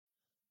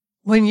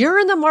When you're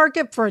in the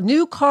market for a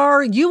new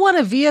car, you want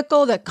a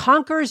vehicle that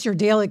conquers your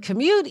daily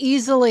commute,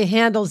 easily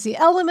handles the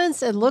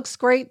elements, and looks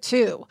great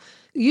too.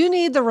 You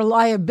need the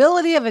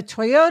reliability of a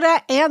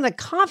Toyota and the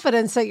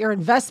confidence that your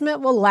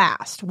investment will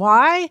last.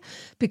 Why?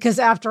 Because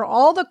after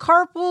all the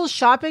carpools,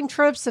 shopping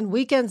trips, and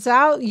weekends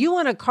out, you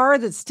want a car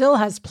that still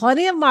has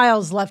plenty of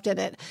miles left in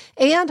it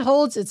and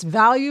holds its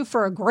value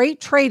for a great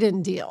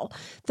trade-in deal.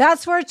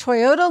 That's where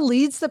Toyota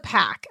leads the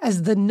pack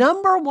as the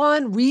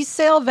 #1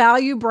 resale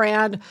value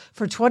brand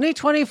for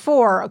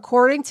 2024,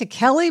 according to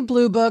Kelley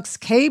Blue Book's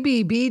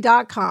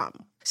KBB.com.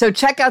 So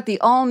check out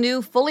the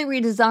all-new, fully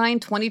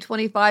redesigned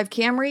 2025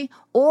 Camry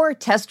or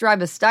test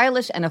drive a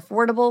stylish and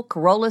affordable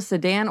Corolla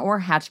sedan or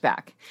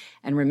hatchback.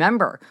 And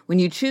remember, when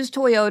you choose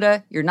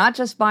Toyota, you're not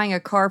just buying a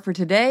car for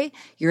today,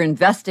 you're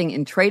investing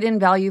in trade-in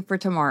value for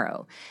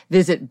tomorrow.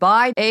 Visit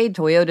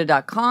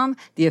buyatoyota.com,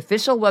 the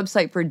official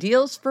website for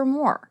deals, for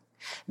more.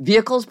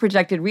 Vehicles'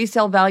 projected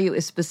resale value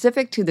is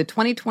specific to the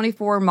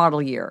 2024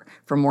 model year.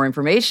 For more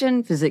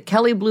information, visit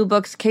Kelley Blue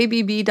Book's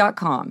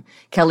KBB.com.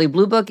 Kelley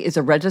Blue Book is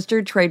a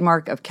registered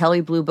trademark of Kelley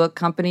Blue Book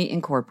Company,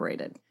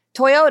 Incorporated.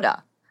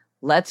 Toyota.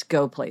 Let's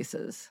go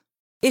places.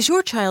 Is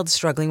your child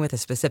struggling with a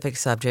specific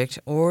subject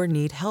or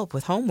need help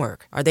with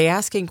homework? Are they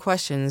asking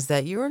questions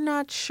that you're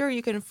not sure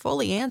you can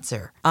fully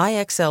answer?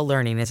 IXL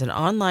Learning is an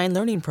online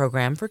learning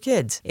program for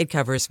kids. It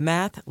covers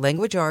math,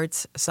 language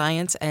arts,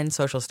 science, and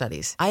social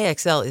studies.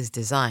 IXL is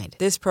designed.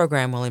 This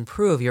program will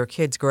improve your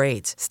kids'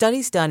 grades.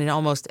 Studies done in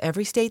almost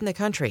every state in the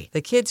country.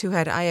 The kids who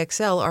had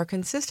IXL are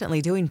consistently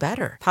doing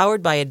better.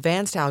 Powered by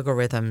advanced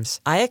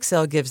algorithms,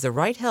 IXL gives the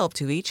right help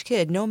to each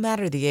kid no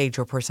matter the age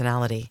or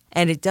personality.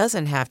 And it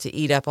doesn't have to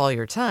eat up all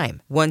your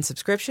time. One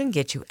subscription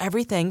gets you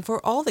everything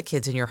for all the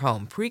kids in your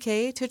home,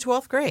 pre-K to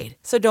 12th grade.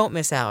 So don't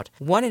miss out.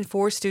 1 in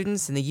 4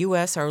 students in the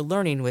U.S. are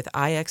learning with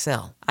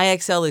IXL.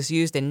 IXL is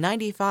used in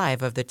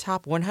 95 of the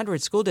top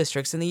 100 school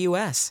districts in the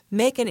U.S.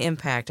 Make an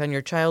impact on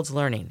your child's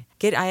learning.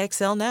 Get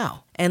IXL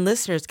now. And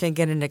listeners can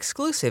get an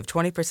exclusive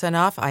 20%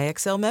 off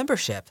IXL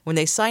membership when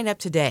they sign up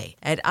today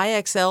at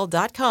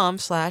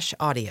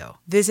IXL.com/audio.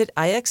 Visit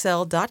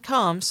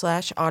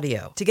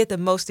IXL.com/audio to get the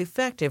most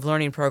effective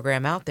learning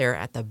program out there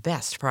at the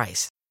best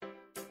price.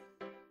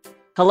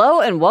 Hello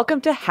and welcome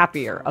to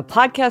Happier, a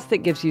podcast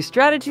that gives you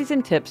strategies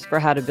and tips for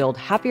how to build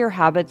happier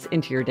habits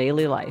into your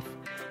daily life.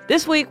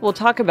 This week, we'll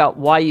talk about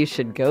why you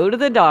should go to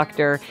the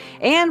doctor,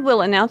 and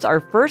we'll announce our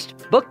first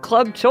book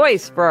club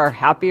choice for our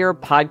Happier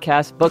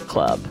Podcast Book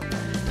Club.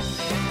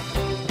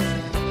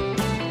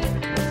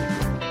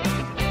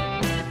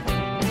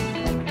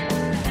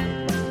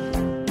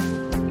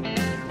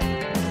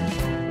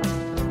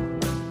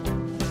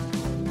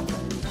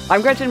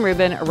 I'm Gretchen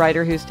Rubin, a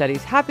writer who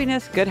studies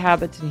happiness, good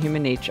habits, and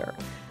human nature.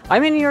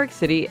 I'm in New York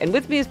City, and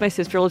with me is my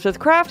sister Elizabeth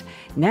Craft,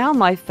 now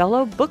my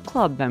fellow book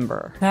club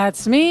member.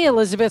 That's me,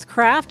 Elizabeth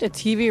Craft, a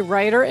TV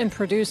writer and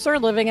producer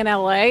living in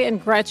LA.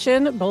 And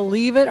Gretchen,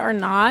 believe it or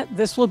not,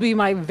 this will be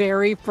my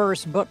very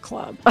first book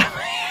club.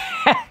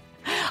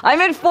 I'm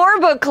in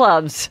 4 book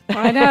clubs.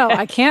 I know.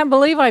 I can't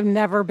believe I've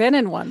never been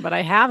in one, but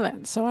I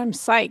haven't. So I'm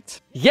psyched.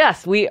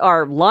 Yes, we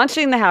are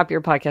launching the Happier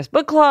Podcast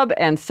Book Club,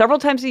 and several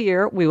times a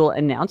year we will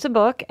announce a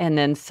book, and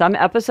then some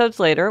episodes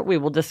later we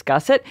will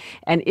discuss it,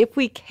 and if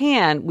we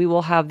can, we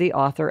will have the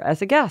author as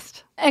a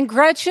guest. And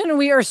Gretchen,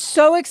 we are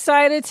so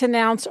excited to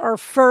announce our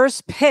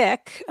first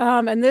pick.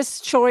 And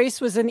this choice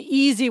was an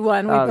easy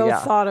one. We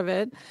both thought of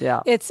it.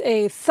 Yeah. It's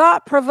a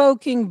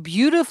thought-provoking,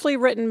 beautifully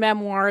written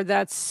memoir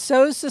that's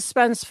so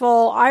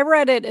suspenseful. I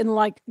read it in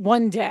like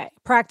one day,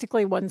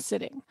 practically one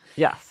sitting.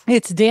 Yes.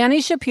 It's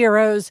Dani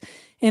Shapiro's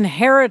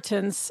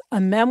Inheritance, a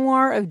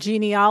memoir of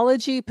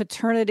genealogy,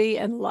 paternity,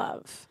 and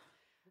love.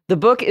 The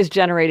book is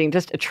generating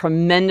just a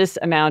tremendous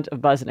amount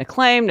of buzz and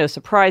acclaim. No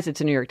surprise, it's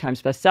a New York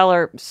Times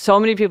bestseller. So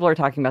many people are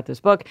talking about this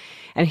book.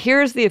 And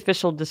here's the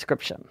official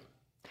description.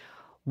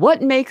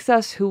 What makes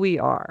us who we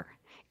are?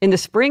 In the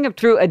spring,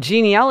 through a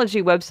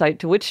genealogy website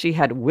to which she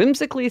had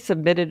whimsically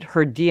submitted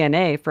her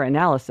DNA for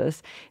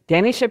analysis,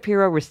 Dani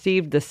Shapiro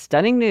received the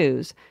stunning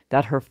news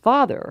that her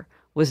father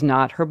was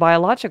not her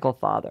biological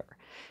father.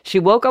 She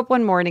woke up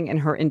one morning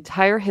and her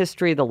entire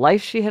history, the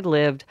life she had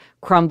lived,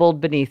 crumbled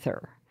beneath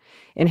her.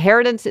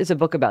 Inheritance is a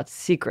book about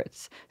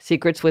secrets.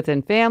 Secrets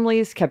within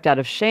families, kept out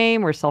of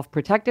shame or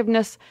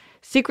self-protectiveness.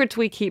 Secrets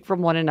we keep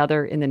from one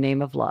another in the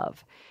name of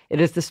love. It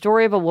is the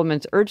story of a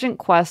woman's urgent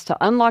quest to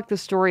unlock the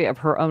story of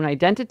her own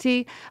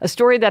identity, a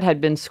story that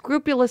had been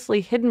scrupulously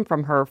hidden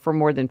from her for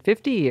more than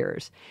 50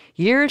 years.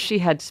 Years she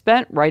had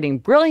spent writing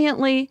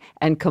brilliantly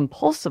and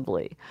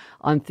compulsively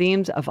on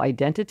themes of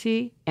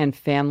identity and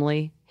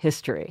family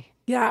history.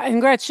 Yeah, and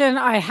Gretchen,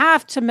 I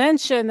have to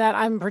mention that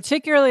I'm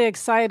particularly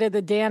excited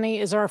that Dani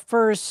is our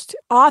first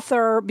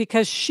author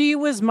because she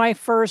was my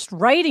first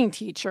writing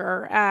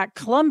teacher at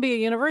Columbia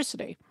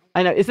University.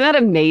 I know. Isn't that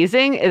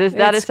amazing?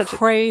 That is such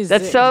crazy.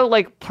 That's so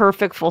like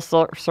perfect full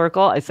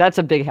circle. That's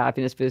a big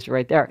happiness booster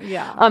right there.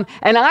 Yeah.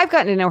 And I've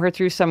gotten to know her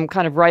through some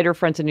kind of writer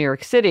friends in New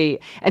York City.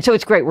 And so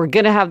it's great. We're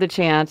going to have the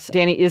chance.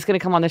 Danny is going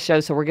to come on the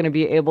show. So we're going to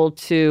be able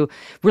to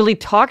really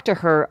talk to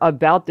her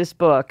about this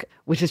book,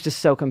 which is just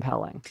so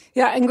compelling.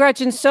 Yeah. And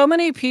Gretchen, so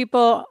many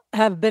people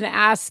have been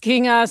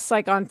asking us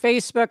like on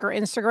Facebook or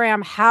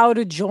Instagram how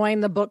to join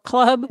the book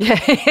club.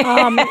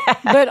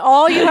 But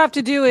all you have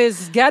to do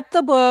is get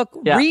the book,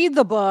 read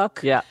the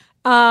book,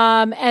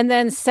 and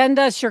then send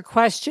us your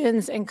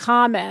questions and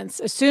comments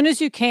as soon as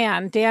you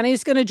can.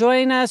 Danny's going to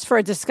join us for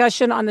a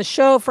discussion on the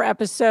show for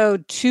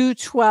episode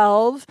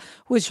 212,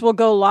 which will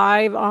go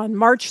live on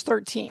March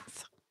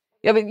 13th.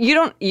 Yeah, but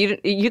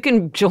you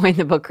can join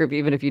the book group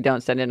even if you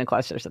don't send in a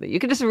question or something. You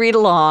can just read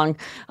along.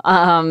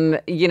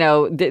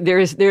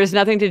 There's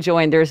nothing to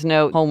join. There's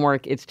no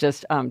homework. It's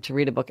just to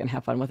read a book and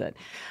have fun with it.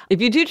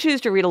 If you do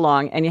choose to read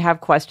along and you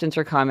have questions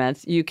or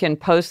comments, you can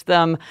post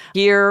them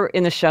here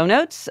in the show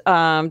notes to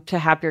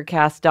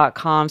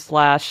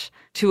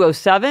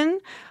happiercast.com/207.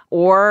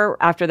 Or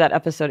after that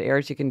episode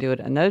airs, you can do it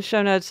in those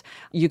show notes.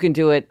 You can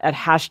do it at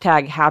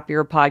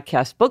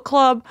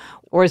 #HappierPodcastBookClub.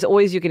 Or as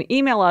always, you can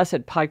email us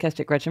at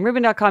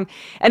podcast@GretchenRubin.com.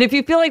 And if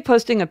you feel like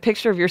posting a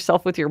picture of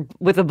yourself with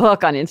a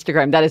book on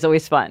Instagram, that is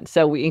always fun.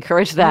 So we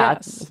encourage that.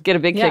 Yes. Get a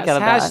big kick out of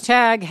that.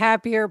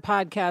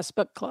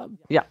 #HappierPodcastBookClub.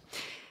 Yeah.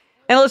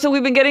 And Alyssa,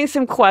 we've been getting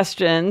some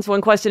questions.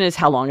 One question is,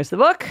 how long is the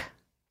book?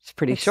 It's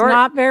pretty short. It's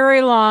not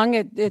very long.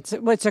 It's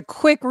a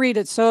quick read.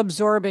 It's so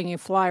absorbing. You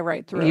fly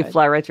right through it. You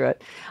fly right through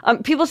it.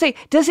 People say,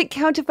 does it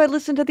count if I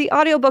listen to the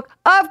audiobook?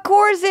 Of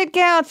course it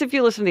counts if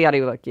you listen to the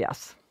audiobook.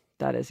 Yes,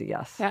 that is a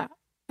yes. Yeah.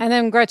 And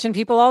then, Gretchen,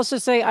 people also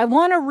say, I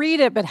want to read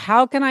it, but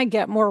how can I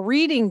get more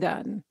reading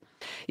done?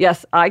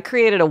 Yes, I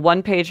created a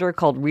one-pager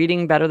called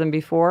Reading Better Than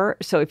Before.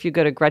 So if you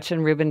go to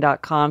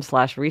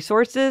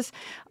GretchenRubin.com/resources,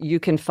 you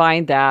can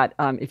find that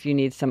if you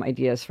need some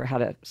ideas for how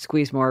to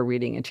squeeze more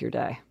reading into your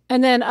day.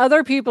 And then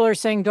other people are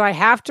saying, do I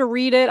have to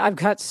read it? I've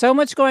got so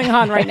much going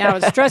on right now.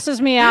 It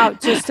stresses me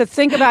out just to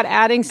think about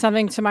adding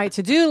something to my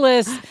to-do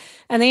list.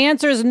 And the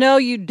answer is no,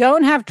 you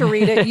don't have to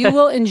read it. You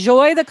will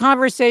enjoy the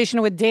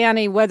conversation with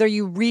Danny, whether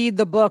you read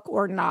the book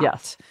or not.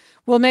 Yes.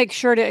 We'll make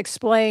sure to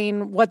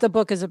explain what the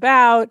book is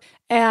about,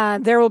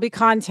 and there will be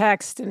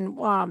context, and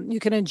you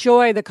can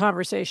enjoy the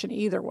conversation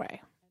either way.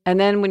 And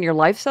then when your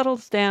life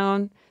settles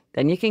down,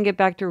 then you can get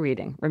back to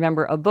reading.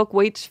 Remember, a book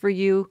waits for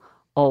you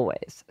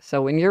always.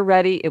 So when you're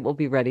ready, it will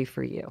be ready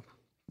for you.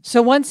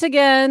 So once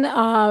again,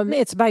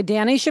 it's by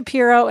Dani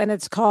Shapiro, and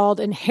it's called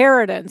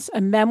Inheritance,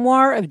 a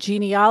memoir of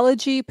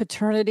genealogy,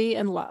 paternity,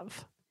 and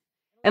love.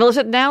 And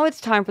Alyssa, now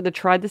it's time for the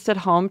Try This at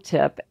Home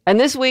tip. And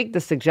this week, the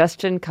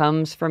suggestion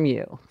comes from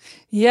you.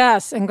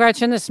 Yes. And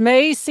Gretchen, this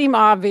may seem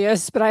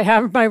obvious, but I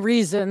have my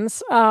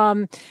reasons.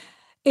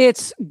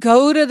 It's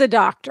go to the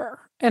doctor.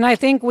 And I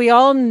think we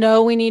all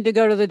know we need to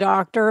go to the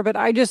doctor, but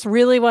I just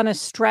really want to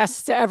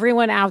stress to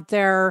everyone out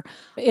there,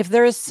 if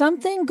there is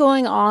something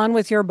going on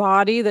with your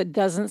body that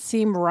doesn't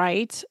seem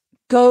right,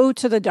 go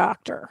to the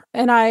doctor.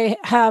 And I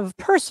have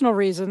personal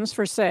reasons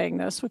for saying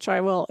this, which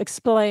I will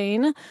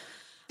explain.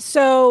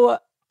 So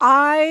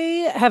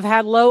I have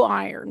had low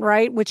iron,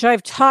 right? Which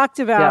I've talked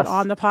about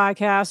on the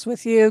podcast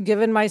with you,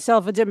 given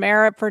myself a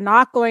demerit for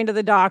not going to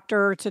the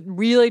doctor to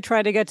really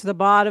try to get to the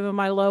bottom of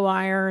my low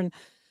iron.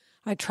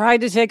 I tried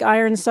to take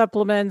iron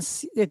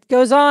supplements. It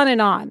goes on and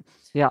on.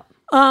 Yeah.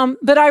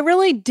 But I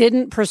really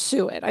didn't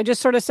pursue it. I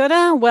just sort of said,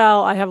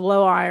 well, I have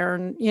low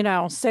iron,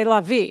 c'est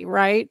la vie,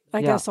 right?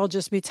 I guess I'll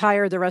just be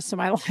tired the rest of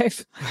my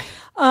life.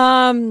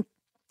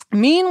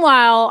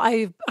 Meanwhile,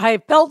 I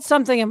felt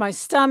something in my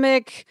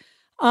stomach,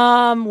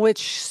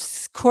 which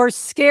of course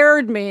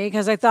scared me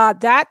because I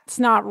thought that's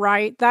not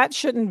right. That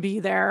shouldn't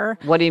be there.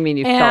 What do you mean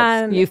you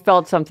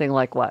felt something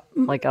like what?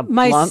 Like a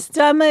my lump?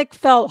 Stomach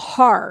felt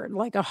hard,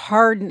 like a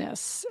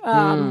hardness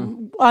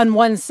on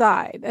one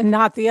side and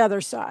not the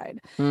other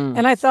side.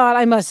 And I thought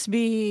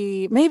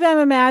maybe I'm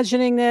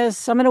imagining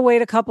this. I'm going to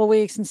wait a couple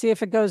weeks and see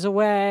if it goes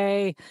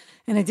away.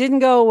 And it didn't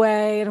go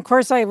away. And of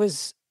course I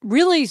was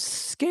really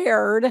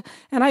scared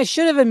and I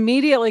should have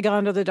immediately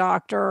gone to the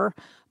doctor.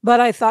 But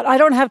I thought, I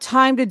don't have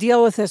time to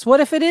deal with this. What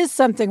if it is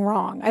something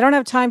wrong? I don't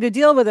have time to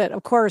deal with it.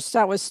 Of course,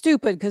 that was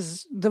stupid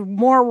because the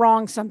more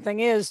wrong something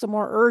is, the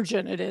more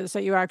urgent it is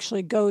that you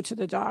actually go to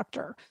the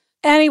doctor.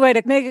 Anyway,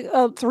 to make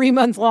a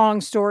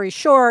 3-month-long story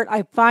short,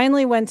 I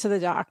finally went to the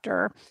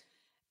doctor.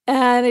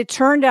 And it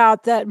turned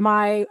out that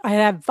I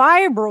had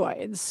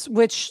fibroids,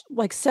 which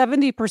like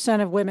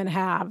 70% of women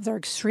have. They're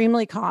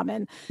extremely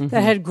common,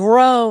 that had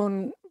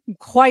grown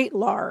quite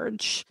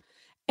large.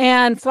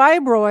 And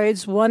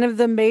fibroids, one of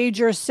the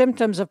major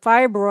symptoms of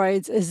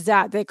fibroids is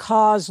that they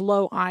cause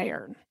low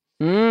iron.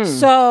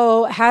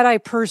 So had I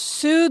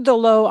pursued the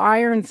low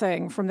iron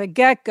thing from the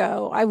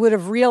get-go, I would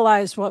have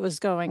realized what was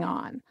going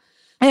on.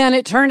 And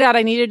it turned out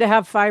I needed to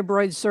have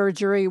fibroid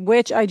surgery,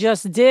 which I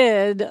just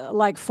did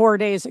like 4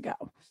 days ago.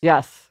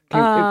 Yes.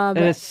 And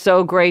it's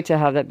so great to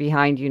have that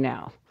behind you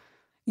now.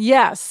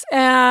 Yes.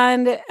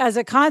 And as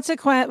a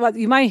consequence, well,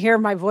 you might hear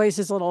my voice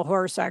is a little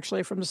hoarse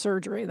actually from the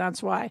surgery.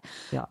 That's why.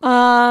 Yeah.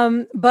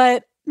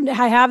 But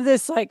I have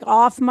this like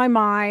off my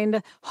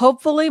mind.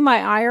 Hopefully my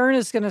iron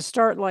is going to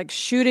start like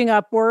shooting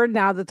upward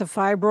now that the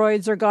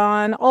fibroids are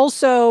gone.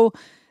 Also,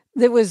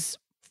 it was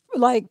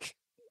like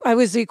I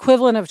was the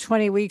equivalent of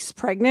 20 weeks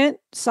pregnant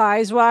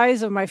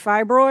size-wise of my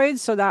fibroids.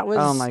 So that was,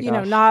 Oh my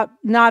gosh.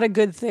 not a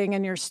good thing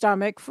in your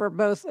stomach for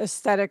both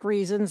aesthetic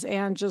reasons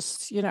and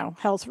just,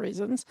 health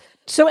reasons.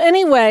 So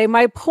anyway,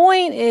 my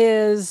point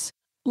is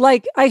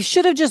like I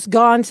should have just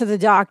gone to the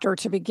doctor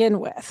to begin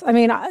with. I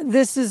mean,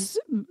 this has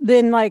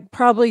been like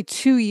probably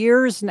 2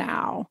 years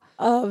now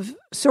of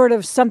sort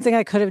of something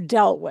I could have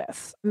dealt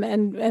with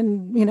and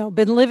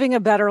been living a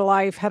better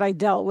life had I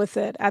dealt with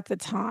it at the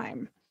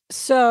time.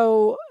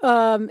 So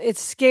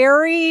it's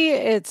scary.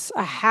 It's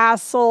a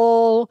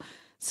hassle.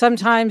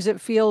 Sometimes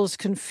it feels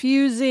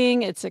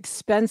confusing. It's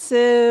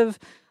expensive.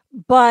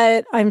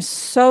 But I'm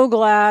so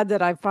glad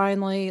that I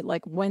finally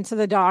went to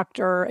the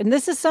doctor. And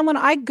this is someone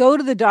I go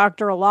to the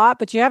doctor a lot,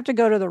 but you have to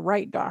go to the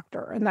right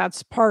doctor. And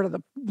that's part of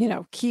the,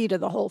 key to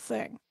the whole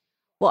thing.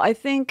 Well, I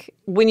think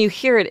when you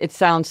hear it, it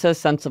sounds so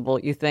sensible.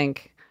 You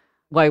think,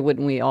 why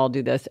wouldn't we all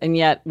do this? And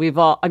yet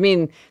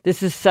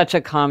this is such a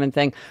common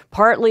thing.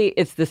 Partly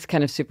it's this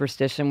kind of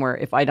superstition where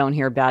if I don't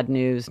hear bad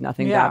news,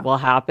 nothing bad will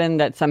happen,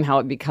 that somehow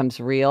it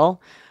becomes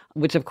real,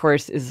 which of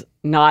course is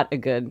not a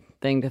good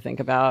thing to think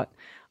about.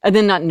 And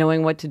then not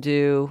knowing what to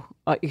do,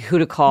 who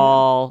to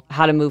call,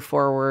 how to move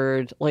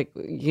forward,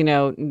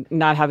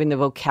 not having the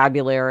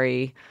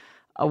vocabulary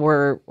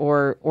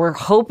or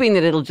hoping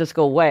that it'll just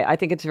go away. I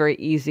think it's very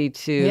easy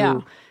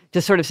to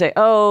sort of say,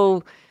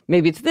 oh,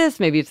 maybe it's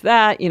this, maybe it's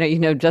that,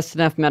 just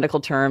enough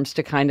medical terms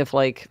to kind of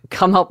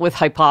come up with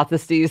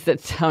hypotheses that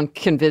sound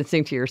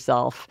convincing to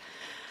yourself.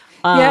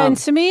 And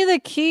to me, the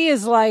key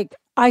is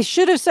I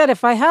should have said,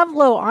 if I have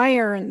low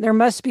iron, there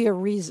must be a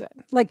reason.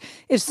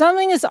 If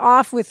something is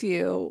off with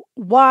you,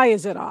 why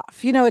is it off?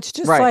 It's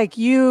just like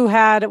you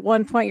had at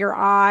one point your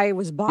eye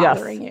was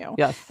bothering you.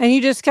 Yes. And you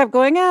just kept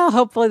going,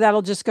 hopefully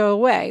that'll just go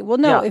away. Well,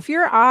 no, if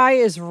your eye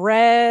is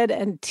red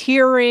and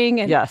tearing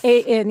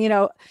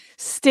and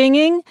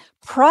stinging,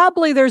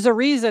 probably there's a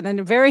reason,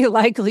 and very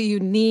likely you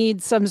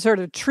need some sort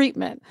of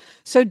treatment.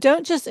 So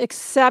don't just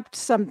accept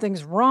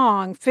something's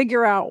wrong,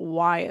 figure out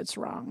why it's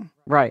wrong.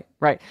 Right.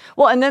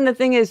 Well, and then the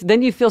thing is,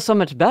 then you feel so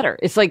much better.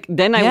 It's like,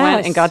 then I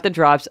went and got the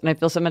drops and I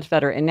feel so much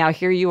better. And now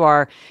here you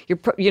are,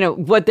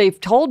 what they've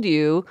told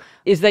you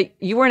is that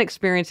you weren't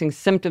experiencing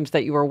symptoms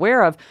that you were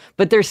aware of,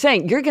 but they're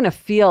saying you're going to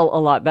feel a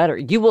lot better.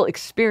 You will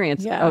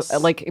experience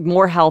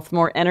more health,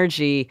 more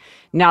energy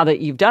now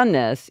that you've done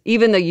this,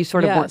 even though you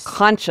sort of weren't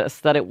conscious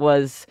that it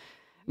was.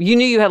 You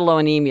knew you had low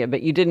anemia,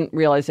 but you didn't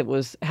realize it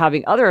was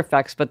having other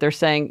effects. But they're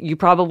saying you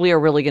probably are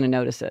really going to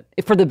notice it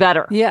for the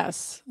better.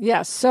 Yes.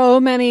 So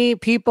many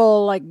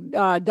people,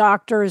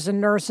 doctors and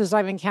nurses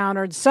I've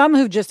encountered, some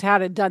who've just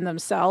had it done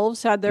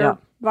themselves, had their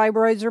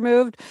fibroids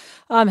removed,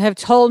 have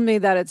told me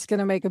that it's going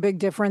to make a big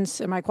difference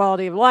in my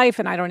quality of life,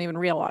 and I don't even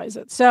realize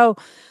it. So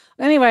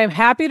anyway, I'm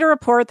happy to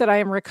report that I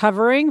am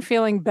recovering,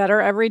 feeling better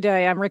every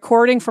day. I'm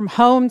recording from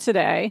home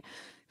today,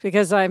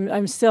 because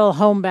I'm still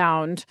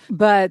homebound,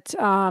 but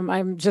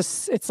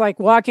it's like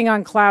walking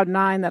on cloud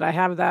 9 that I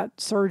have that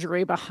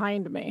surgery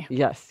behind me.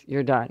 Yes,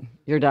 you're done.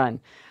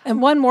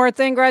 And one more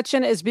thing,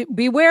 Gretchen, is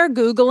beware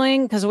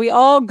Googling, because we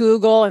all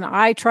Google, and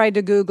I tried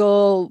to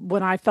Google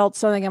when I felt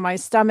something in my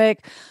stomach,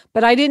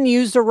 but I didn't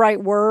use the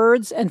right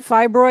words, and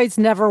fibroids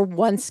never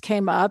once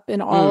came up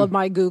in all of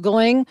my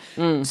Googling.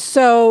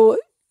 So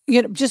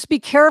just be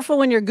careful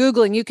when you're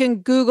Googling. You can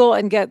Google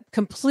and get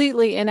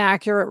completely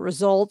inaccurate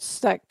results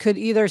that could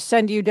either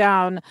send you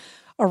down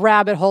a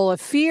rabbit hole of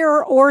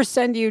fear or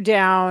send you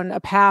down a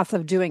path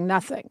of doing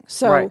nothing.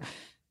 So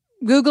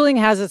Googling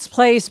has its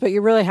place, but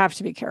you really have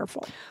to be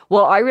careful.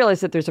 Well, I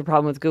realize that there's a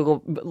problem with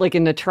Google,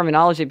 in the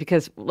terminology,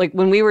 because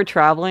when we were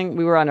traveling,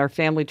 we were on our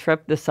family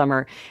trip this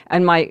summer,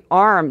 and my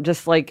arm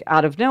just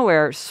out of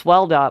nowhere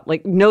swelled up,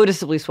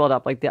 noticeably swelled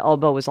up, the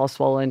elbow was all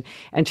swollen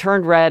and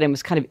turned red and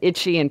was kind of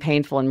itchy and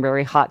painful and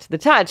very hot to the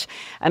touch.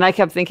 And I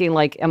kept thinking,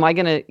 am I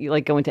going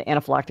to go into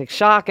anaphylactic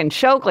shock and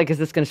choke? Is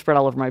this going to spread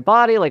all over my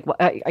body?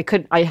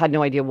 I had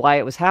no idea why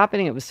it was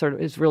happening. It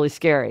was really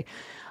scary.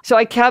 So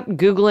I kept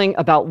Googling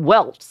about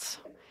welts.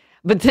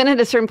 But then at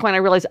a certain point, I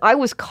realized I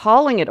was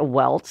calling it a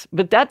welt,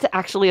 but that's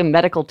actually a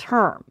medical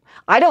term.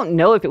 I don't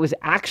know if it was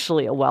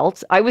actually a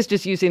welt. I was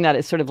just using that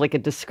as sort of a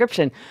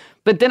description.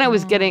 But then I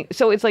was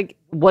so it's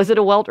was it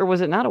a welt or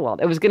was it not a welt?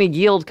 It was going to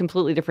yield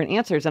completely different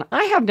answers. And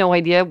I have no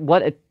idea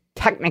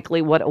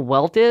technically what a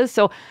welt is.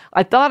 So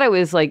I thought I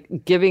was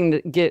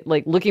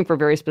looking for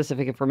very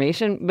specific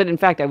information, but in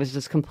fact I was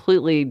just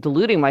completely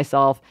deluding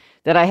myself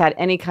that I had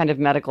any kind of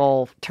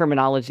medical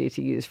terminology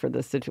to use for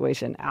this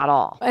situation at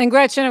all. And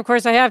Gretchen, of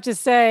course, I have to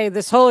say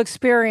this whole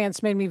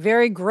experience made me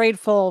very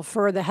grateful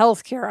for the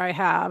healthcare I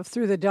have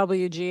through the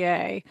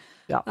WGA.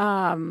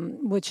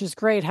 Which is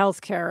great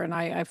healthcare, and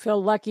I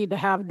feel lucky to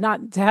have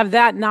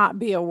that not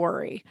be a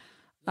worry.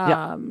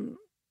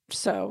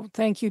 So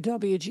thank you,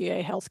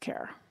 WGA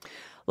Healthcare.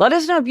 Let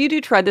us know if you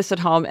do try this at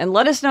home, and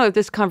let us know if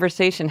this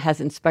conversation has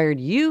inspired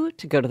you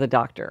to go to the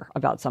doctor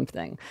about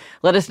something.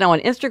 Let us know on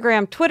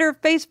Instagram, Twitter,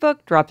 Facebook.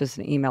 Drop us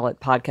an email at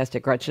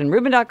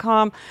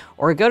podcast@GretchenRubin.com,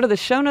 or go to the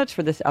show notes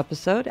for this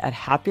episode at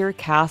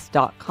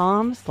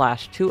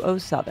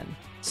happiercast.com/207.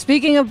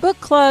 Speaking of book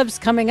clubs,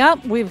 coming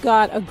up, we've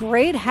got a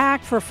great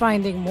hack for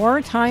finding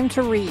more time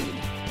to read.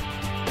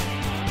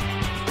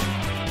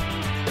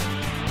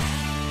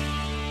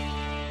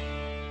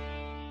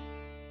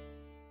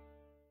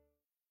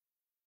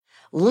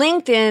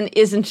 LinkedIn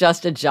isn't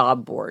just a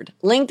job board.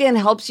 LinkedIn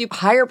helps you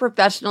hire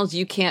professionals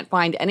you can't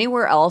find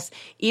anywhere else,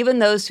 even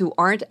those who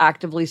aren't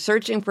actively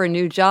searching for a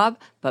new job,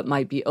 but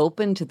might be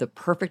open to the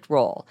perfect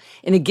role.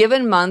 In a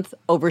given month,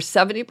 over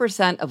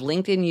 70% of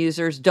LinkedIn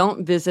users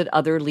don't visit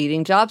other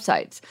leading job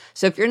sites.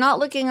 So if you're not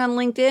looking on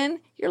LinkedIn,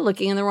 you're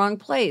looking in the wrong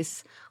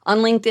place. On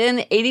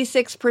LinkedIn,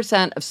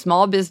 86% of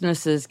small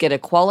businesses get a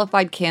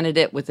qualified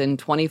candidate within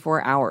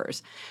 24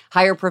 hours.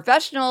 Hire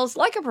professionals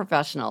like a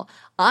professional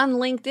on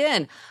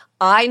LinkedIn.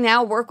 I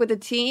now work with a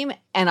team,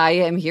 and I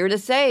am here to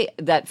say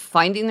that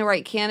finding the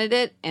right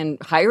candidate and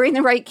hiring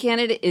the right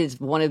candidate is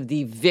one of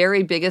the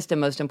very biggest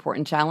and most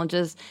important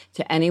challenges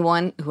to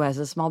anyone who has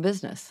a small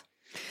business.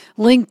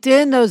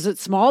 LinkedIn knows that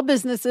small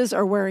businesses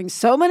are wearing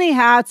so many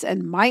hats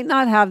and might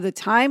not have the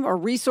time or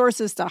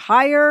resources to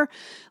hire.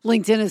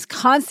 LinkedIn is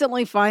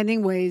constantly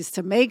finding ways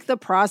to make the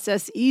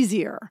process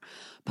easier.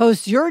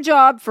 Post your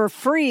job for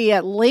free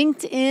at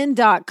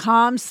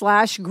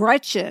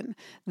linkedin.com/Gretchen.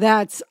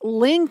 That's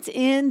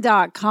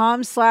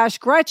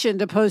linkedin.com/Gretchen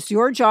to post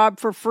your job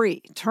for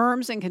free.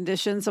 Terms and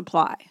conditions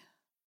apply.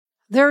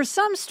 There are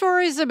some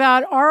stories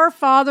about our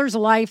father's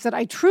life that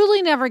I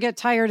truly never get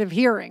tired of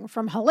hearing.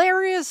 From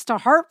hilarious to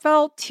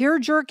heartfelt,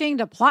 tear-jerking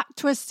to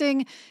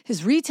plot-twisting,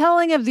 his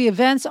retelling of the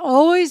events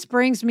always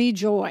brings me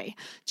joy.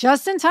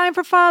 Just in time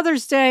for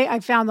Father's Day,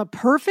 I found the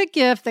perfect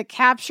gift that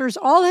captures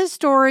all his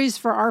stories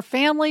for our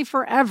family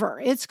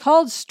forever. It's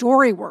called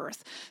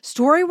Storyworth.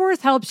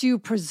 Storyworth helps you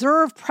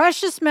preserve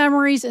precious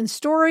memories and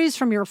stories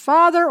from your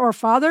father or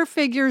father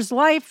figure's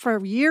life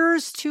for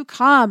years to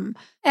come.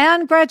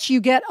 And Gretch, you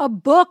get a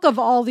book of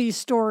all these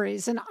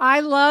stories. And I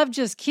love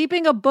just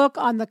keeping a book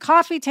on the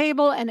coffee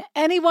table, and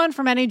anyone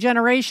from any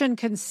generation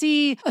can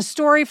see a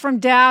story from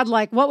Dad,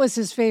 like what was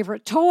his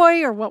favorite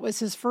toy or what was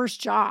his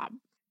first job.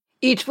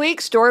 Each week,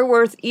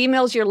 Storyworth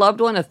emails your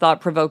loved one a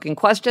thought-provoking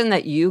question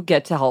that you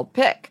get to help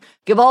pick.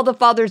 Give all the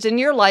fathers in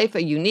your life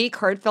a unique,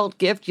 heartfelt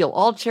gift you'll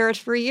all cherish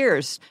for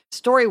years.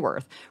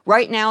 Storyworth.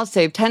 Right now,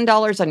 save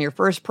 $10 on your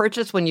first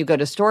purchase when you go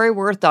to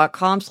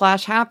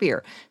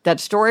storyworth.com/happier.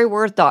 That's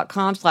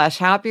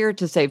storyworth.com/happier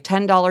to save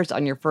 $10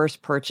 on your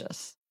first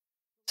purchase.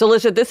 So,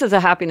 Alicia, this is a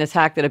happiness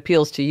hack that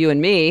appeals to you and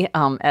me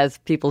as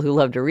people who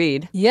love to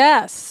read.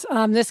 Yes.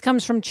 This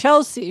comes from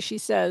Chelsea. She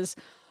says,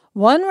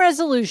 one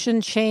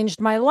resolution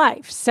changed my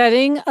life,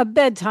 setting a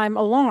bedtime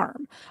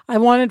alarm. I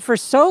wanted for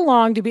so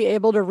long to be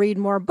able to read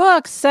more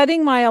books.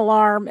 Setting my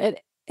alarm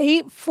at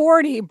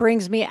 8:40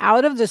 brings me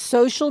out of the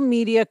social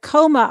media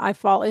coma I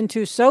fall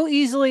into so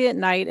easily at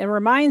night and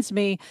reminds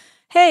me,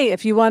 hey,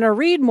 if you want to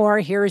read more,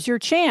 here's your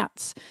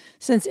chance.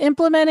 Since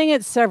implementing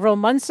it several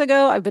months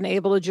ago, I've been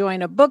able to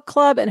join a book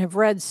club and have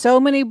read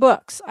so many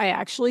books. I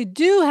actually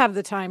do have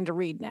the time to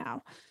read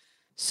now.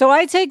 So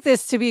I take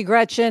this to be,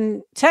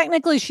 Gretchen,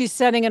 technically she's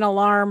setting an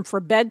alarm for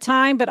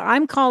bedtime, but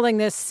I'm calling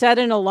this set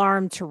an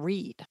alarm to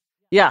read.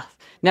 Yeah.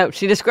 No,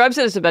 she describes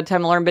it as a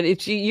bedtime alarm,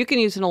 but you can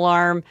use an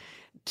alarm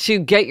to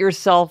get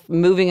yourself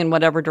moving in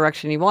whatever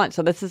direction you want.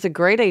 So this is a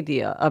great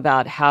idea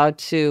about how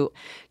to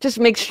just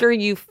make sure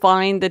you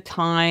find the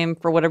time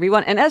for whatever you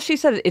want. And as she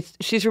said,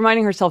 she's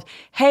reminding herself,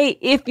 hey,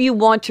 if you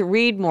want to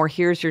read more,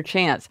 here's your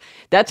chance.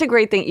 That's a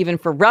great thing even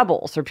for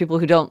rebels or people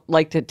who don't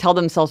like to tell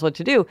themselves what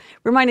to do.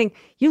 Reminding,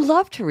 you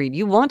love to read,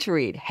 you want to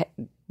read. Hey,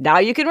 now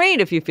you can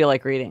read if you feel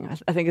like reading.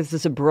 I think this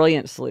is a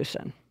brilliant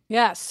solution.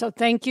 Yes. So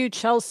thank you,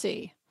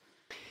 Chelsea.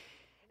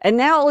 And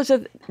now,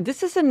 Elizabeth,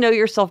 this is a know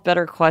yourself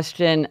better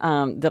question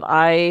that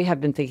I have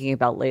been thinking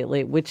about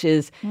lately, which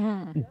is,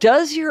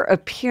 does your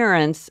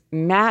appearance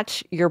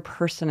match your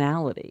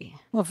personality?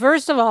 Well,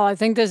 first of all, I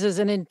think this is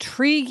an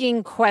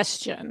intriguing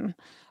question,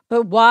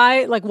 but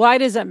why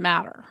does it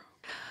matter?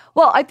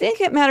 Well, I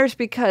think it matters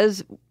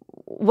because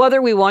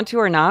whether we want to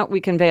or not, we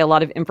convey a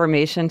lot of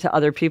information to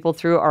other people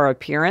through our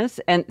appearance,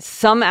 and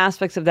some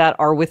aspects of that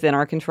are within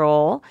our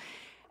control.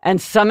 And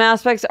some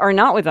aspects are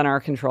not within our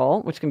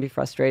control, which can be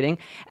frustrating.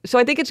 So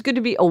I think it's good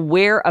to be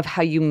aware of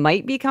how you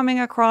might be coming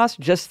across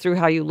just through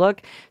how you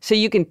look, so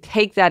you can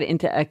take that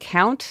into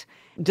account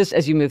just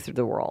as you move through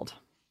the world.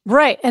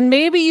 Right. And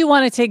maybe you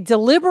want to take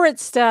deliberate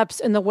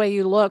steps in the way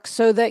you look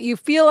so that you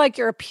feel like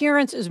your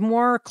appearance is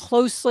more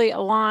closely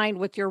aligned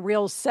with your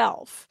real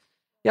self.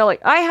 Yeah,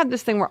 like I have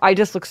this thing where I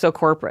just look so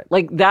corporate.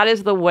 Like that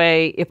is the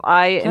way, if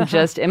I am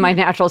just in my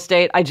natural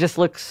state, I just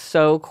look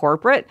so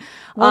corporate.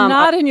 Well,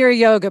 not in your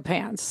yoga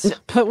pants,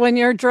 but when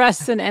you're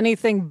dressed in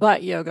anything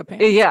but yoga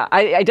pants. Yeah,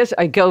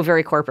 I go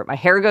very corporate. My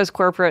hair goes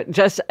corporate,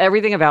 just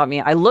everything about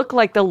me. I look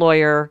like the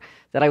lawyer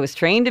that I was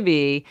trained to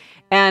be.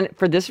 And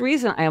for this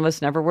reason, I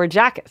almost never wear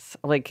jackets,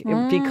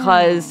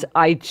 because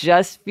I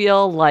just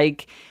feel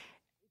like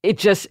it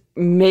just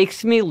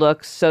makes me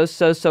look so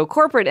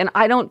corporate. And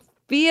I don't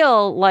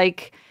feel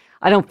like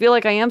I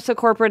am so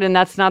corporate, and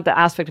that's not the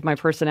aspect of my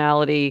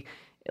personality.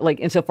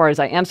 Like, insofar as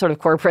I am sort of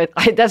corporate,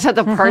 that's not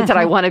the part that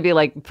I want to be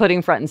like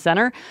putting front and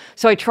center.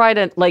 So I try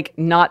to like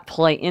not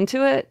play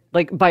into it,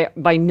 like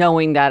by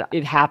knowing that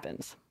it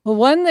happens. Well,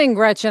 one thing,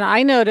 Gretchen,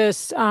 I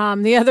noticed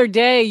the other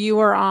day you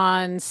were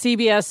on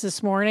CBS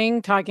This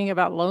Morning talking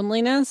about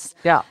loneliness.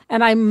 Yeah.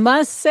 And I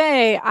must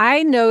say,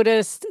 I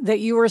noticed that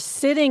you were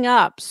sitting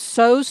up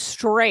so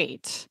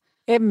straight.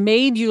 It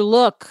made you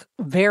look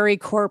very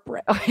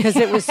corporate because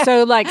it was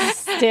so like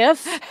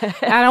stiff.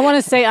 I don't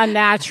want to say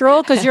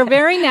unnatural because you're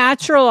very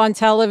natural on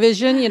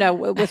television,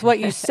 with what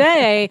you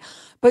say.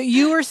 But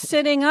you were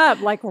sitting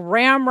up like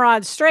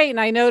ramrod straight. And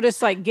I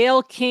noticed like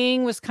Gayle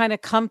King was kind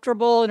of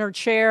comfortable in her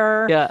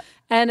chair. Yeah.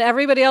 And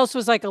everybody else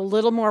was like a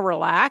little more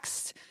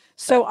relaxed.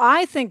 So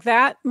I think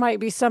that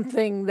might be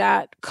something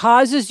that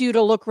causes you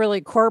to look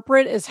really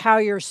corporate, is how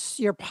your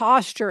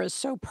posture is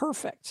so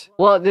perfect.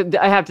 Well,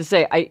 I have to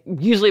say,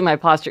 usually my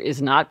posture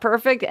is not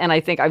perfect. And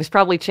I think I was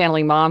probably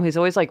channeling Mom, who's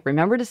always like,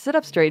 remember to sit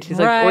up straight. She's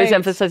like always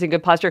emphasizing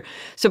good posture.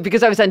 So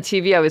because I was on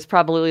TV, I was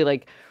probably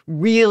like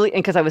really,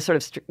 and because I was sort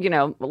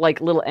of, like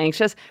a little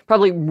anxious,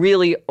 probably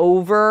really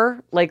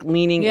over, like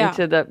leaning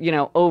into the,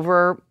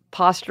 over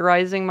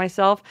posturizing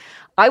myself.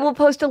 I will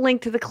post a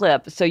link to the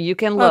clip so you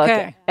can look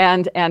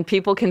and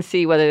people can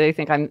see whether they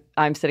think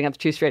I'm sitting up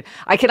too straight.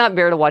 I cannot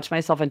bear to watch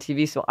myself on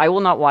TV, so I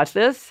will not watch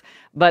this.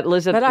 But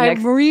Elizabeth,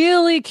 I'm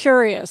really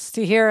curious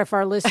to hear if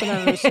our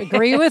listeners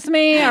agree with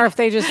me or if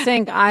they just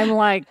think I'm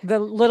like the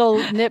little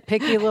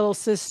nitpicky little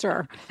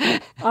sister.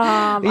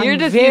 I'm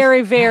just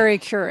very, very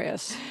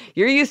curious.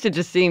 You're used to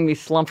just seeing me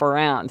slump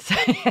around.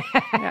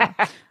 Yeah.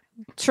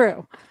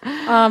 True.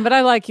 But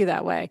I like you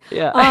that way.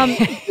 Yeah.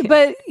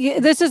 But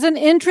this is an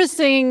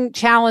interesting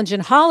challenge in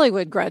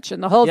Hollywood,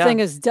 Gretchen. The whole thing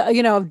is, do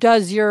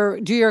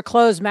your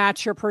clothes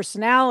match your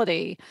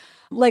personality?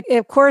 Like,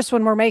 of course,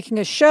 when we're making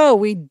a show,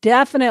 we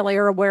definitely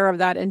are aware of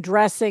that and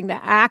dressing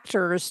the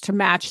actors to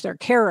match their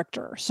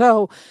character.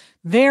 So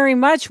very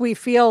much we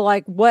feel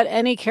like what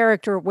any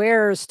character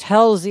wears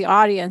tells the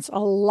audience a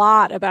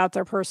lot about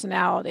their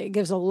personality. It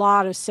gives a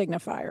lot of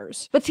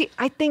signifiers. But see,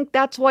 I think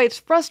that's why it's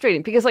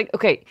frustrating because, like,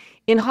 okay,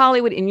 in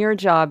Hollywood, in your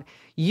job,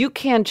 you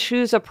can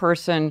choose a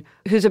person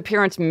whose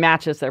appearance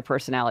matches their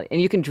personality,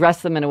 and you can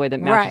dress them in a way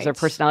that matches their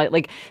personality.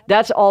 Like,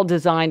 that's all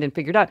designed and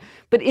figured out.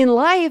 But in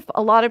life,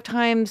 a lot of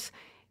times,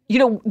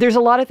 there's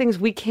a lot of things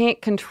we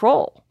can't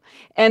control.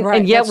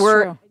 And yet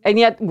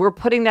we're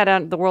putting that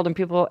out in the world, and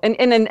people and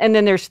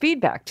then there's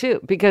feedback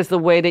too, because the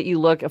way that you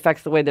look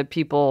affects the way that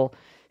people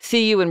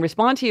see you and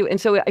respond to you.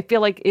 And so I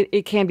feel like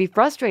it can be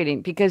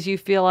frustrating because you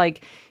feel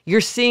like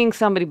you're seeing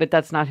somebody, but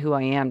that's not who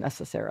I am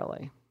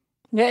necessarily.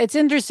 Yeah, it's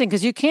interesting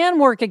because you can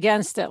work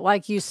against it,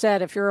 like you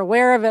said, if you're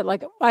aware of it.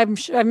 Like I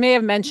may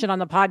have mentioned on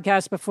the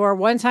podcast before,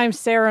 one time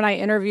Sarah and I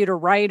interviewed a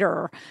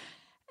writer.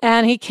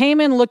 And he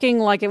came in looking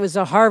like it was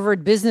a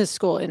Harvard Business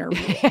School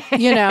interview.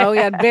 He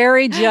had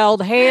very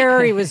gelled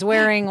hair. He was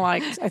wearing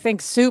I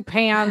think suit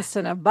pants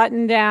and a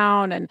button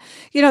down and,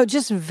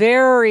 just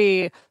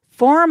very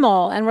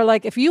formal. And we're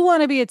like, if you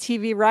want to be a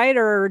TV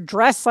writer,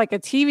 dress like a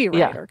TV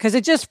writer. Because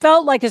it just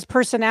felt like his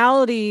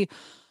personality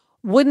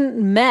wouldn't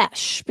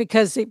mesh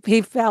because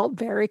he felt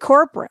very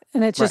corporate.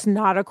 And it's just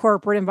not a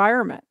corporate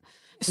environment.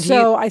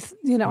 So I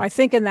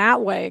think in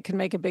that way, it can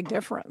make a big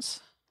difference.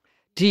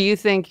 Do you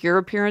think your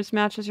appearance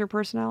matches your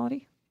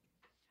personality?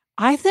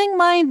 I think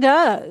mine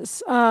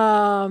does.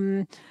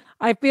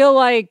 I feel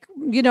like,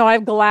 I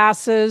have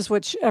glasses,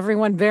 which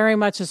everyone very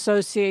much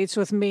associates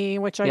with me,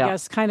 which I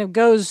guess kind of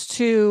goes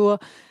to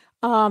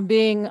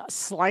being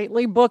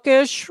slightly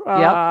bookish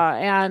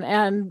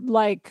and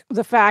like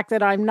the fact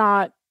that I'm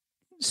not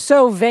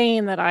so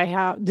vain that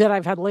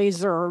I've had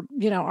laser,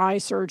 eye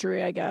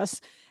surgery, I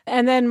guess.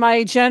 And then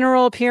my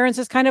general appearance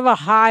is kind of a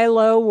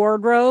high-low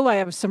wardrobe. I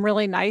have some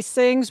really nice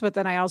things, but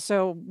then I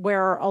also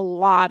wear a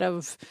lot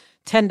of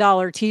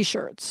 $10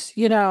 T-shirts,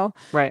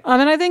 Right.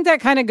 And I think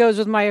that kind of goes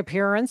with my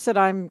appearance, that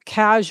I'm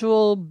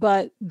casual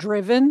but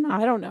driven.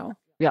 I don't know.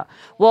 Yeah.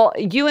 Well,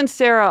 you and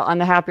Sarah on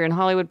the Happier in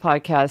Hollywood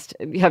podcast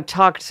have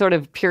talked sort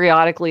of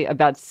periodically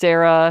about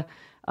Sarah,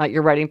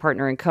 your writing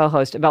partner and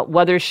co-host, about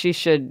whether she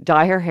should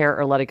dye her hair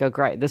or let it go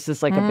gray. This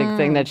is like a big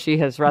thing that she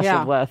has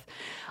wrestled with.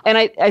 And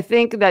I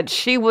think that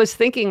she was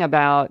thinking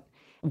about,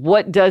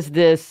 what does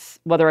this,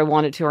 whether I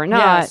want it to or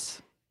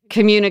not,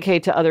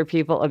 communicate to other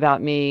people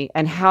about me,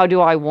 and how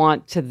do I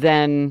want to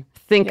then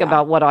think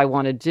about what I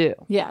want to do?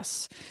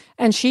 Yes.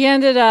 And she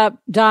ended up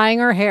dyeing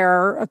her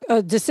hair,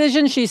 a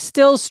decision she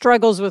still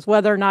struggles with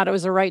whether or not it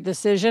was the right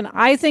decision.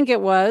 I think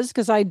it was,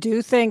 because I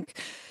do think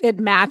it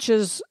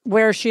matches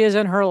where she is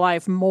in her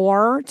life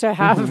more to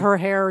have her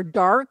hair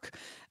dark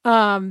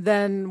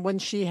than when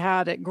she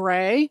had it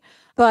gray.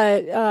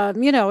 but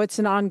it's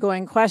an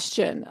ongoing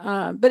question.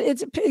 But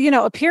it's,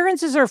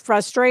 appearances are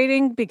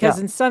frustrating because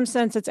in some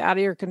sense it's out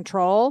of your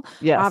control,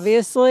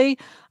 obviously,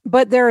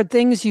 but there are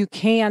things you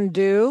can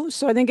do.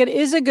 So I think it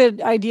is a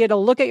good idea to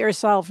look at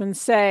yourself and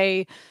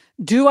say,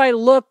 do I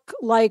look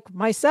like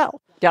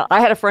myself? Yeah, I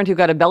had a friend who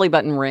got a belly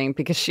button ring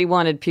because she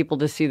wanted people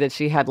to see that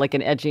she had like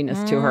an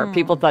edginess to her.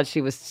 People thought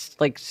she was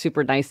like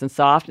super nice and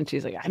soft, and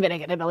she's like, I'm going to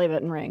get a belly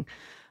button ring.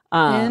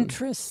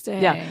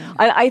 Interesting. Yeah.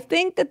 I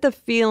think that the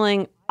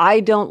feeling I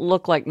don't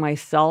look like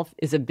myself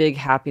is a big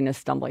happiness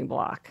stumbling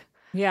block.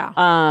 Yeah.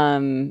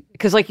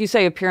 Because like you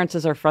say,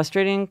 appearances are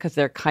frustrating because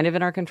they're kind of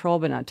in our control,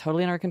 but not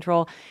totally in our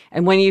control.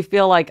 And when you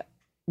feel like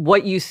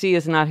what you see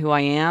is not who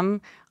I am,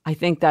 I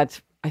think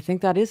that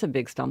is a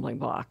big stumbling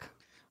block.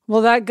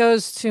 Well, that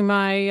goes to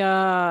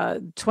my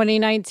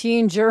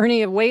 2019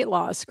 journey of weight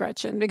loss,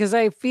 Gretchen, because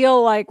I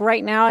feel like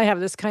right now I have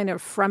this kind of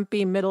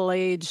frumpy,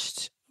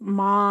 middle-aged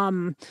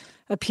mom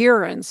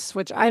appearance,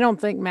 which I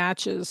don't think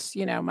matches,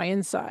 my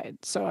inside.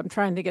 So I'm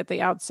trying to get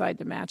the outside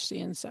to match the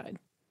inside.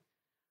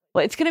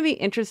 Well, it's going to be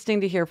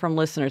interesting to hear from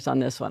listeners on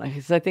this one,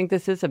 because I think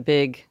it's a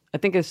big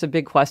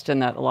question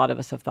that a lot of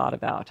us have thought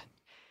about.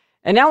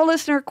 And now a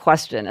listener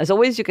question. As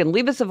always, you can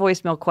leave us a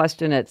voicemail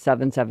question at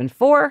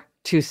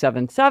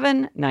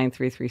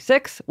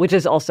 774-277-9336, which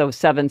is also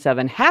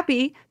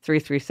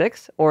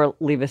 77-HAPPY-336, or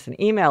leave us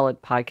an email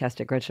at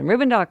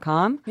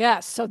podcast@GretchenRubin.com.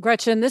 Yes. So,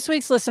 Gretchen, this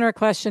week's listener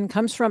question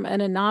comes from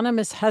an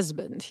anonymous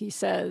husband. He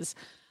says,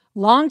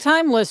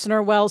 longtime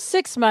listener,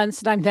 6 months,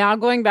 and I'm now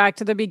going back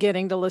to the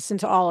beginning to listen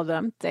to all of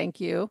them. Thank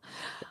you.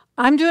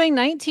 I'm doing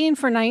 19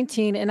 for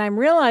 19, and I'm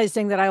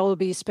realizing that I will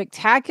be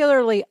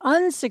spectacularly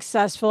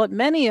unsuccessful at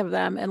many of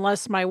them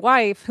unless my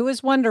wife, who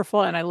is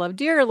wonderful and I love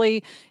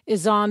dearly,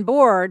 is on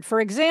board. For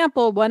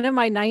example, one of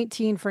my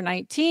 19 for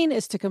 19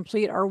 is to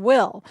complete our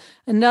will.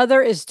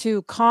 Another is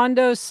to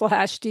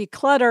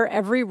condo/declutter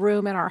every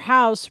room in our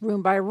house,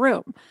 room by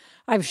room.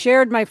 I've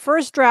shared my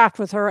first draft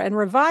with her and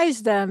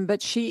revised them,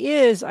 but she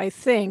is, I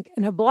think,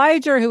 an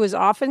obliger who is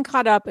often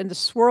caught up in the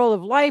swirl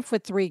of life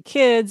with 3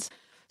 kids.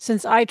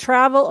 Since I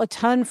travel a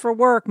ton for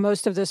work,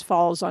 most of this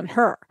falls on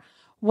her.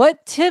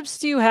 What tips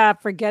do you have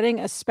for getting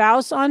a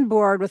spouse on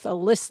board with a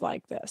list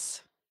like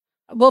this?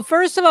 Well,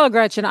 first of all,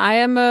 Gretchen, I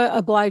am an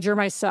obliger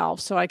myself,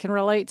 so I can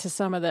relate to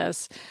some of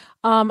this.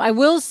 I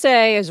will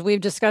say, as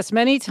we've discussed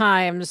many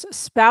times,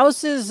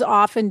 spouses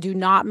often do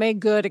not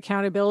make good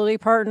accountability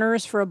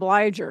partners for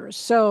obligers.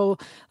 So,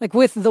 like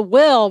with the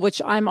will,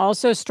 which I'm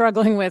also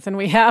struggling with, and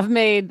we have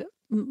made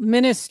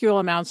minuscule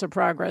amounts of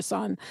progress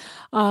on.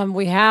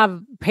 We have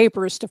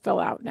papers to fill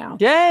out now.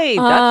 Yay!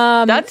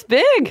 That's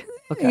big.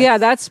 Okay. Yeah,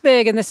 that's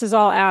big. And this is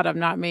all Adam,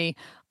 not me.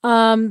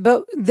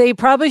 But they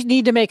probably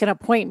need to make an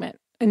appointment.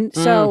 And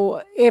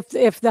so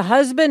if the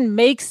husband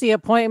makes the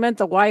appointment,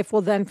 the wife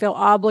will then feel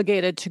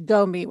obligated to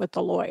go meet with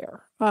the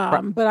lawyer.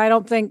 But I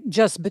don't think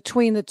just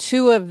between the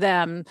two of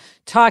them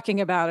talking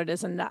about it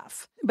is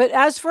enough. But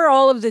as for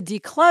all of the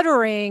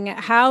decluttering,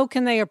 how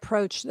can they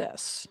approach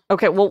this?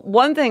 Okay, well,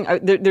 one thing,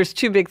 there's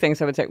 2 big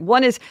things I would say.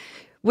 One is,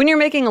 when you're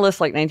making a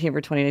list like 19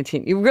 for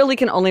 2019, you really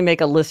can only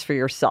make a list for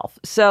yourself.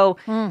 So,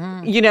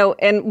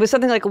 and with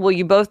something like, well,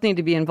 you both need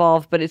to be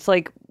involved, but it's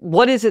like,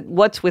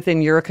 what's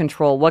within your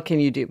control? What can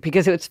you do?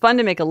 Because it's fun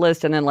to make a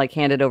list and then like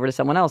hand it over to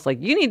someone else. Like,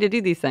 you need to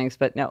do these things,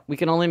 but no, we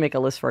can only make a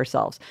list for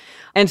ourselves.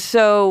 And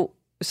so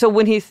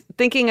when he's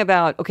thinking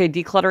about, okay,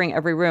 decluttering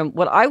every room,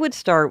 what I would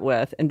start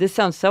with, and this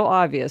sounds so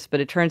obvious, but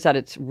it turns out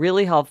it's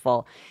really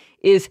helpful,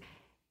 is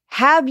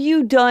have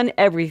you done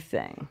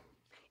everything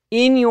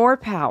in your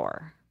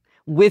power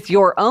with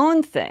your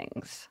own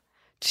things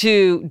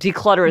to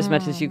declutter as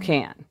much as you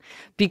can?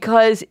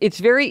 Because it's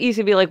very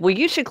easy to be like, well,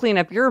 you should clean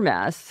up your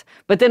mess.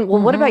 But then,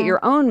 well, what about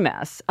your own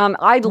mess?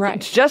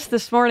 Just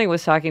this morning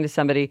was talking to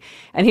somebody,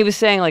 and he was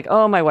saying like,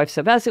 oh, my wife's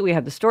so messy. We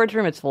have the storage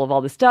room. It's full of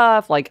all this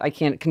stuff. Like, I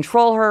can't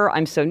control her.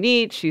 I'm so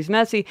neat. She's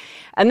messy.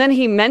 And then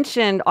he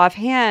mentioned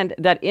offhand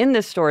that in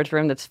this storage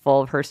room that's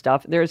full of her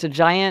stuff, there's a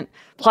giant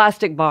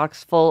plastic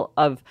box full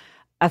of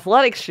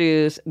athletic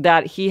shoes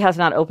that he has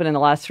not opened in the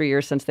last 3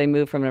 years since they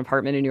moved from an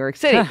apartment in New York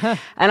City.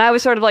 And I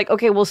was sort of like,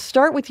 okay, well,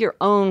 start with your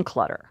own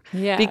clutter.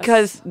 Yes.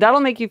 Because that'll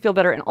make you feel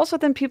better. And also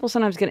then people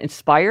sometimes get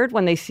inspired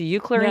when they see you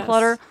clearing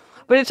clutter.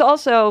 But it's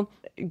also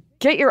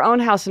get your own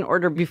house in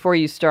order before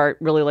you start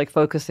really like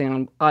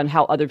focusing on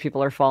how other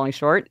people are falling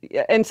short.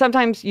 And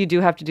sometimes you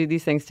do have to do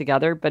these things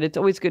together, but it's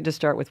always good to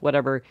start with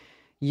whatever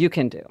you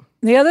can do.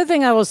 The other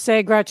thing I will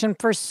say, Gretchen,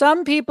 for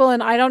some people,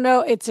 and I don't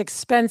know, it's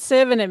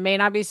expensive and it may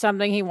not be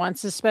something he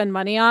wants to spend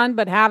money on,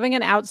 but having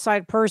an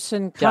outside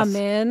person come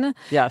in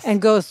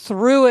and go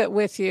through it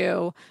with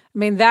you, I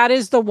mean, that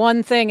is the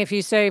one thing. If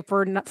you say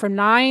from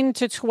 9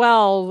 to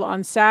 12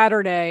 on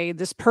Saturday,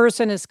 this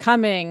person is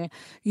coming,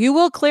 you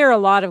will clear a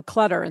lot of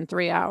clutter in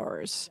 3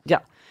 hours. Yeah.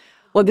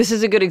 Well, this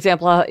is a good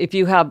example. If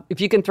you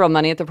can throw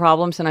money at the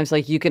problem, sometimes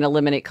like you can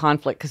eliminate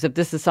conflict. Because if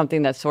this is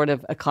something that's sort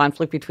of a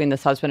conflict between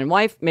this husband and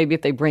wife, maybe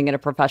if they bring in a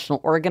professional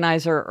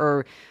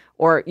organizer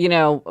or,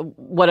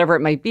 whatever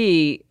it might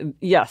be,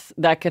 yes,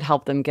 that could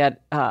help them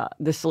get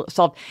this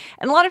solved.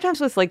 And a lot of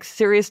times with like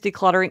serious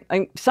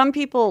decluttering, some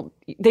people,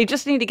 they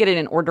just need to get it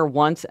in order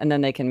once and then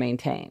they can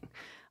maintain.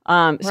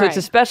 So it's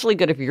especially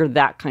good if you're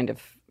that kind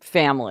of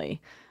family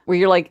where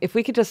you're like, if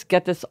we could just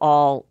get this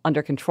all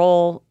under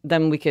control,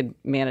 then we could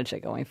manage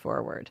it going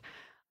forward.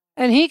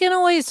 And he can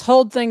always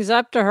hold things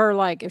up to her.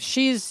 Like if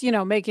she's,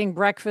 making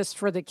breakfast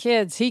for the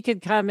kids, he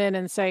could come in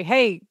and say,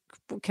 hey,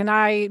 can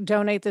I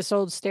donate this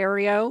old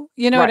stereo?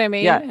 You know what I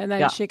mean? Yeah, and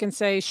then she can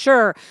say,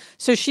 sure.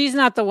 So she's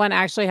not the one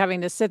actually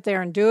having to sit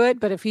there and do it.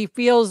 But if he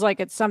feels like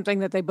it's something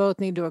that they both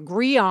need to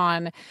agree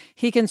on,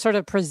 he can sort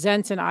of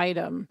present an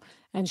item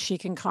and she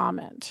can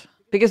comment.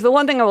 Because the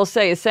one thing I will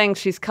say is saying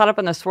she's caught up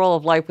in the swirl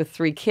of life with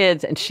 3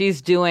 kids and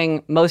she's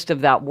doing most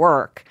of that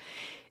work.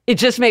 It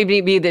just made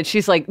me be that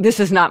she's like, this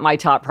is not my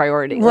top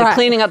priority. Like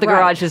cleaning up the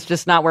garage is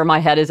just not where my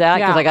head is at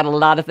because I got a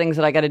lot of things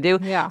that I got to do.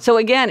 Yeah. So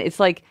again, it's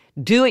like,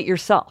 do it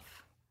yourself.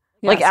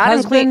 Yes, like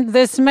husband,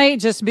 this may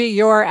just be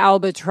your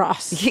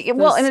albatross.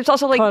 Well, and it's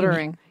also like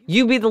cluttering.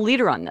 You be the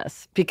leader on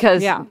this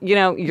because,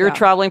 you're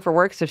traveling for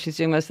work. So she's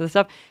doing most of the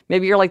stuff.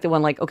 Maybe you're like the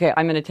one like, okay,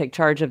 I'm going to take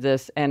charge of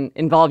this and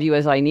involve you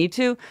as I need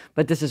to.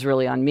 But this is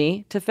really on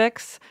me to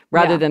fix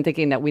rather than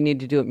thinking that we need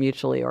to do it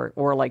mutually or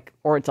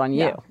it's on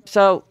you.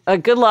 So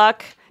good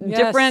luck. Yes.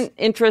 Different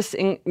interests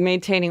in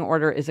maintaining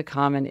order is a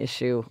common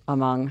issue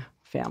among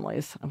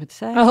families, I would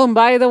say. Oh, and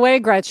by the way,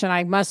 Gretchen,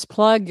 I must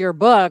plug your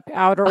book,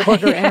 Outer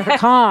Order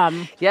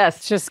Intercom. Yes.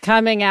 It's just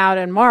coming out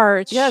in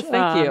March. Yes,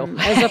 thank you.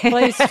 As a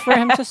place for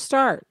him to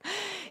start.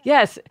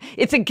 Yes.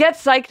 It's a get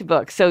psyched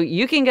book. So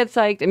you can get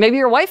psyched and maybe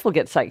your wife will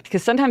get psyched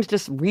because sometimes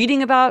just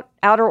reading about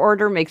outer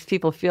order makes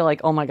people feel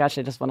like, oh my gosh,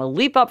 I just want to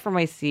leap up from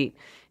my seat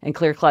and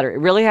clear clutter. It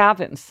really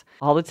happens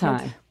all the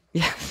time. Okay.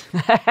 Yes.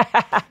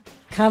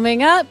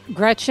 Coming up,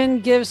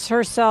 Gretchen gives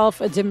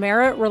herself a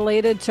demerit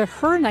related to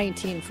her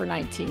 19 for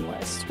 19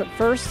 list. But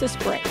first, this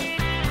break.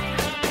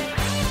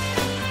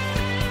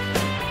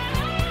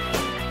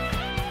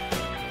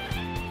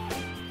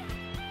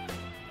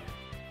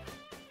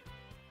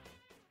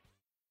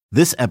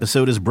 This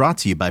episode is brought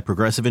to you by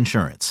Progressive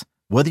Insurance.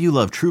 Whether you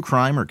love true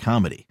crime or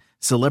comedy,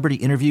 celebrity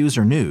interviews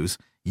or news,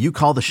 you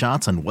call the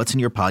shots on what's in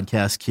your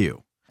podcast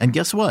queue. And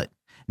guess what?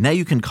 Now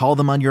you can call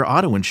them on your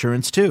auto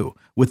insurance too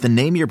with the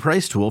Name Your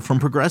Price tool from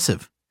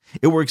Progressive.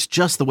 It works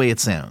just the way it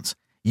sounds.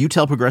 You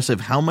tell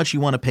Progressive how much you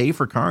want to pay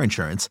for car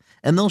insurance,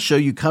 and they'll show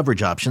you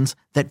coverage options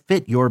that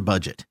fit your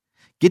budget.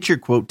 Get your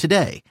quote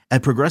today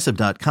at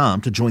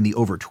Progressive.com to join the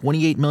over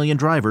 28 million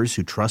drivers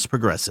who trust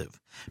Progressive.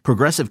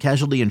 Progressive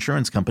Casualty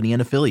Insurance Company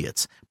and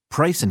Affiliates.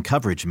 Price and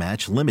coverage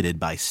match limited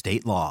by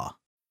state law.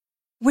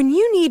 When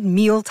you need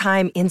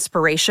mealtime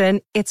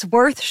inspiration, it's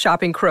worth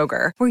shopping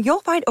Kroger, where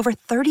you'll find over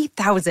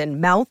 30,000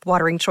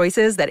 mouth-watering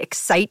choices that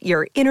excite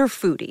your inner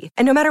foodie.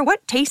 And no matter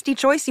what tasty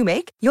choice you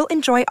make, you'll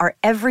enjoy our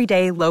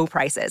everyday low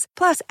prices,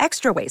 plus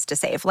extra ways to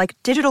save, like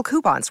digital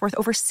coupons worth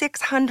over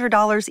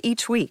 $600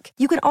 each week.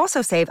 You can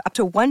also save up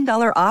to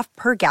 $1 off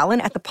per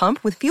gallon at the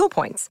pump with fuel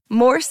points.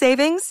 More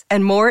savings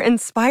and more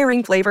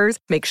inspiring flavors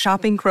make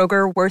shopping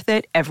Kroger worth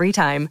it every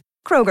time.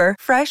 Kroger,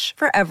 fresh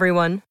for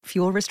everyone.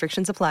 Fuel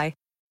restrictions apply.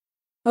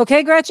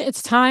 Okay, Gretchen,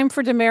 it's time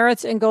for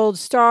demerits and gold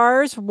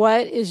stars.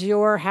 What is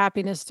your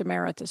happiness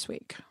demerit this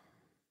week?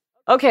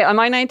 Okay, on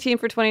my 19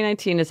 for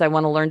 2019 is I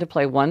want to learn to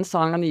play one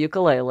song on the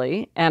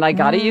ukulele. And I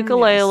got a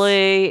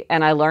ukulele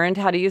and I learned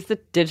how to use the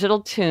digital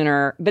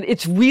tuner, but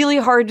it's really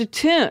hard to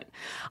tune.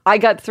 I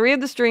got 3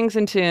 of the strings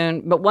in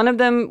tune, but one of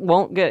them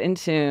won't get in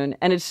tune.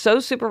 And it's so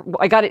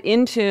I got it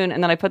in tune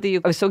and then I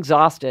was so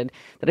exhausted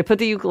that I put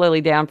the ukulele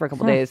down for a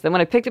couple days. Then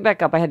when I picked it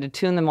back up, I had to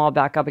tune them all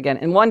back up again.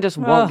 And one just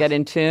won't get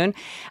in tune.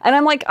 And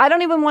I'm like, I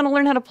don't even want to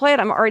learn how to play it.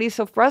 I'm already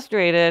so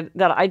frustrated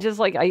that I just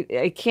like,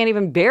 I can't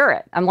even bear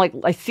it. I'm like,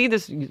 I see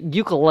this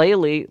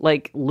ukulele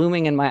like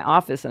looming in my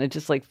office and it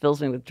just like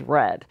fills me with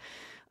dread.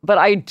 But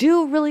I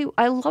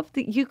love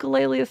the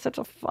ukulele. Is such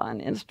a fun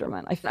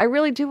instrument. I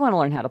really do want to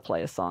learn how to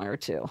play a song or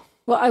two.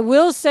 Well, I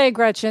will say,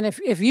 Gretchen,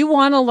 if you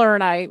want to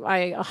learn, I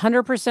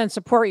 100%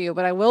 support you.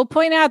 But I will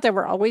point out that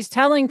we're always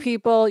telling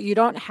people you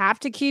don't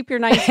have to keep your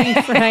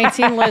 19 for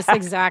 19 list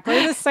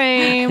exactly the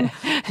same.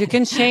 You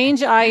can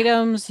change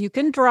items. You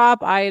can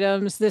drop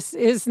items. This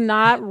is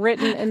not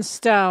written in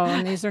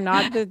stone. These are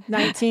not the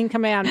 19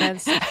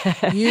 commandments.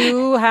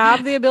 You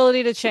have the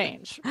ability to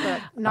change.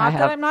 But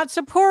I'm not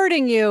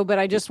supporting you, but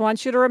I just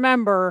want you to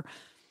remember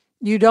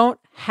you don't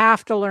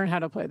have to learn how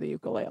to play the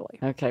ukulele.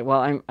 Okay,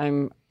 well,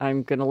 I'm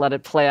going to let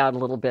it play out a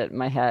little bit in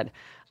my head.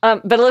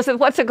 But Elizabeth,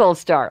 what's a gold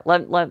star?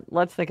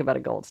 Let's think about a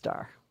gold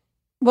star.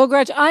 Well,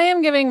 Gretch, I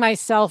am giving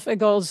myself a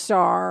gold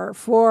star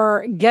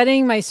for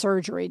getting my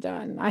surgery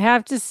done. I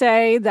have to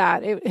say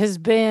that it has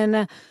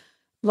been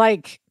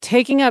like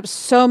taking up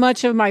so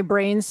much of my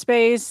brain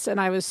space, and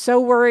I was so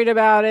worried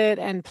about it,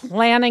 and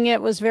planning it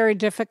was very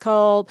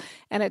difficult.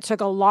 And it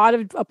took a lot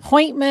of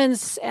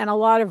appointments and a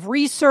lot of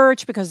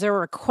research because there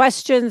were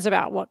questions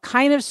about what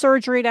kind of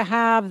surgery to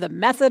have, the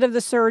method of the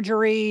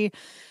surgery,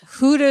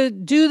 who to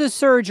do the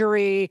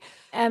surgery.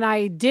 And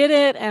I did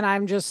it, and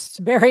I'm just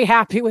very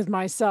happy with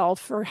myself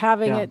for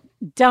having it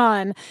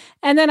done.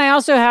 And then I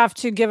also have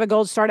to give a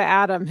gold star to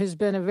Adam, who's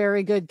been a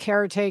very good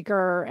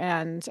caretaker.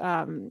 And,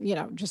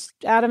 just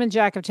Adam and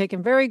Jack have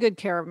taken very good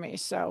care of me.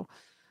 So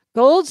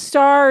gold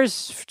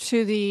stars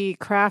to the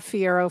Craft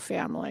Fierro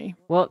family.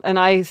 Well, and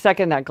I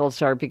second that gold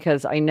star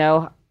because I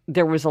know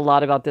there was a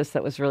lot about this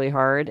that was really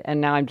hard. And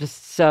now I'm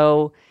just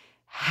so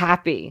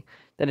happy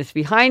that it's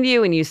behind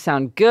you and you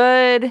sound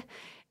good.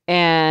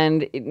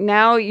 And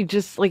now you're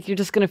just going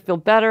to feel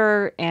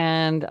better.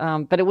 And,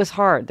 but it was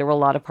hard. There were a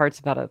lot of parts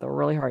about it that were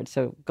really hard.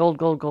 So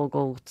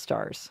gold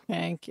stars.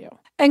 Thank you.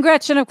 And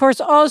Gretchen, of course,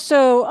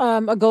 also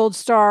a gold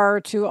star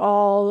to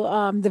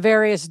all the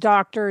various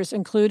doctors,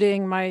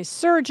 including my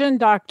surgeon,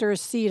 Dr.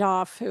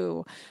 Seedhoff,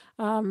 who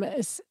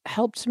has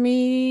helped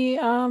me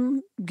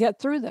get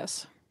through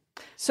this.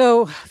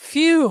 So,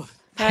 phew,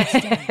 that's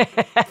done.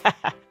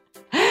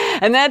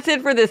 And that's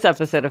it for this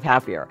episode of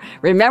Happier.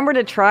 Remember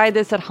to try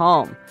this at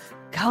home.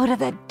 Go to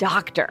the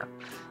doctor.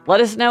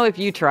 Let us know if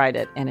you tried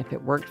it and if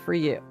it worked for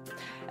you.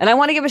 And I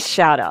want to give a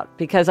shout out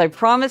because I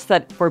promised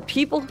that for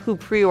people who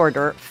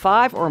pre-order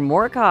 5 or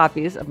more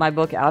copies of my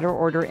book, Outer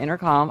Order, Inner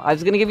Calm, I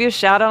was going to give you a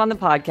shout out on the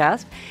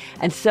podcast.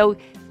 And so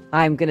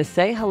I'm going to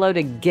say hello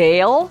to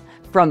Gail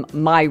from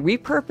My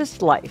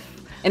Repurposed Life.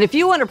 And if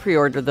you want to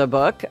pre-order the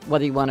book,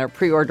 whether you want to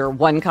pre-order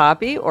 1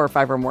 copy or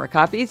 5 or more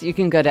copies, you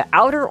can go to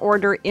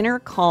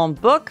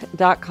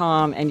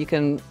outerorderinnercalmbook.com and you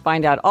can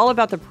find out all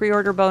about the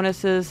pre-order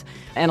bonuses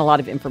and a lot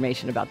of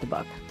information about the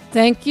book.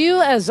 Thank you,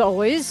 as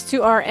always,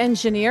 to our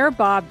engineer,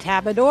 Bob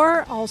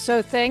Tabador.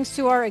 Also, thanks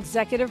to our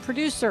executive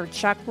producer,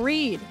 Chuck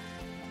Reed.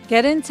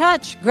 Get in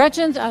touch.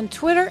 Gretchen's on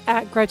Twitter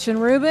at Gretchen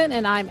Rubin,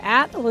 and I'm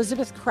at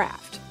Elizabeth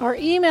Craft. Our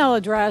email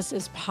address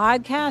is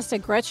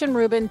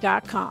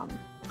podcast@GretchenRubin.com.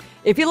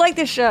 If you like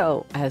the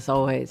show, as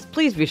always,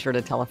 please be sure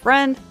to tell a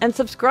friend and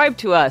subscribe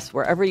to us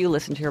wherever you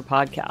listen to your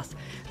podcast.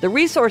 The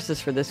resources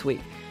for this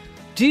week.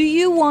 Do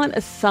you want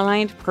a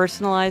signed,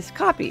 personalized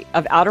copy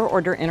of Outer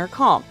Order, Inner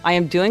Calm? I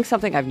am doing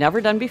something I've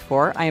never done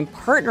before. I am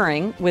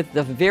partnering with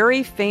the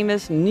very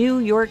famous New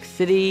York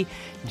City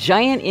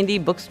giant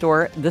indie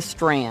bookstore, The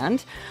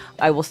Strand.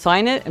 I will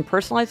sign it and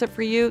personalize it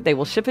for you. They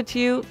will ship it to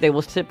you. They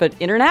will ship it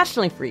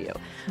internationally for you.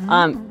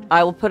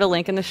 I will put a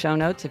link in the show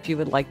notes if you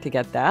would like to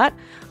get that.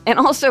 And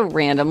also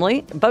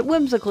randomly, but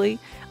whimsically,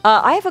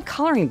 I have a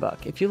coloring book.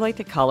 If you like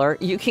to color,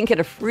 you can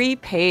get a free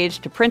page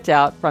to print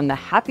out from the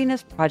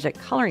Happiness Project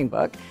coloring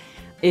book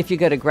if you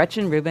go to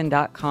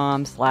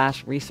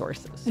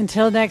GretchenRubin.com/resources.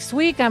 Until next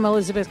week, I'm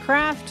Elizabeth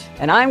Craft.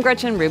 And I'm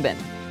Gretchen Rubin.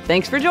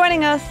 Thanks for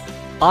joining us.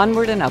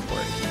 Onward and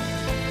upward.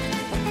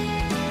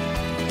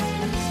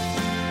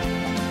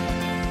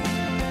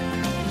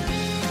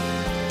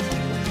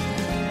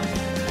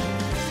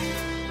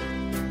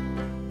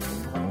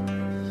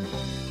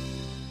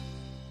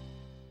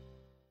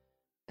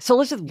 So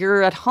Elizabeth,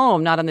 you're at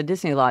home, not on the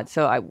Disney lot.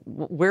 So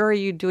where are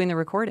you doing the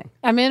recording?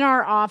 I'm in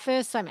our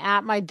office. I'm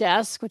at my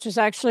desk, which is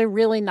actually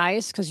really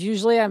nice because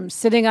usually I'm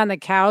sitting on the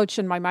couch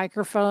and my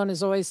microphone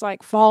is always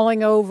like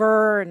falling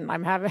over and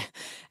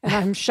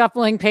I'm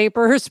shuffling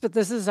papers. But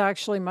this is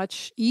actually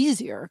much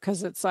easier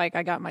because it's like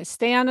I got my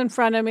stand in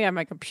front of me, I have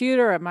my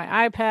computer, I have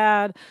my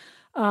iPad.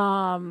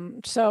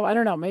 So I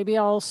don't know, maybe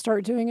I'll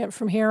start doing it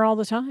from here all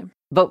the time.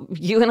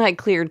 But you and I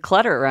cleared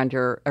clutter around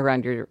your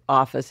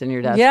office and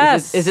your desk.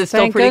 Yes, is it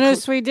still thank pretty?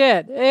 Goodness we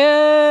did.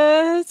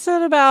 It's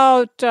at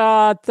about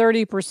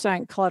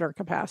 30% clutter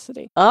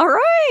capacity. All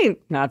right,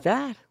 not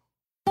bad.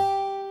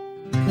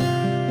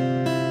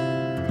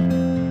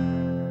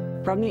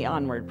 From the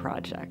Onward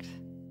Project.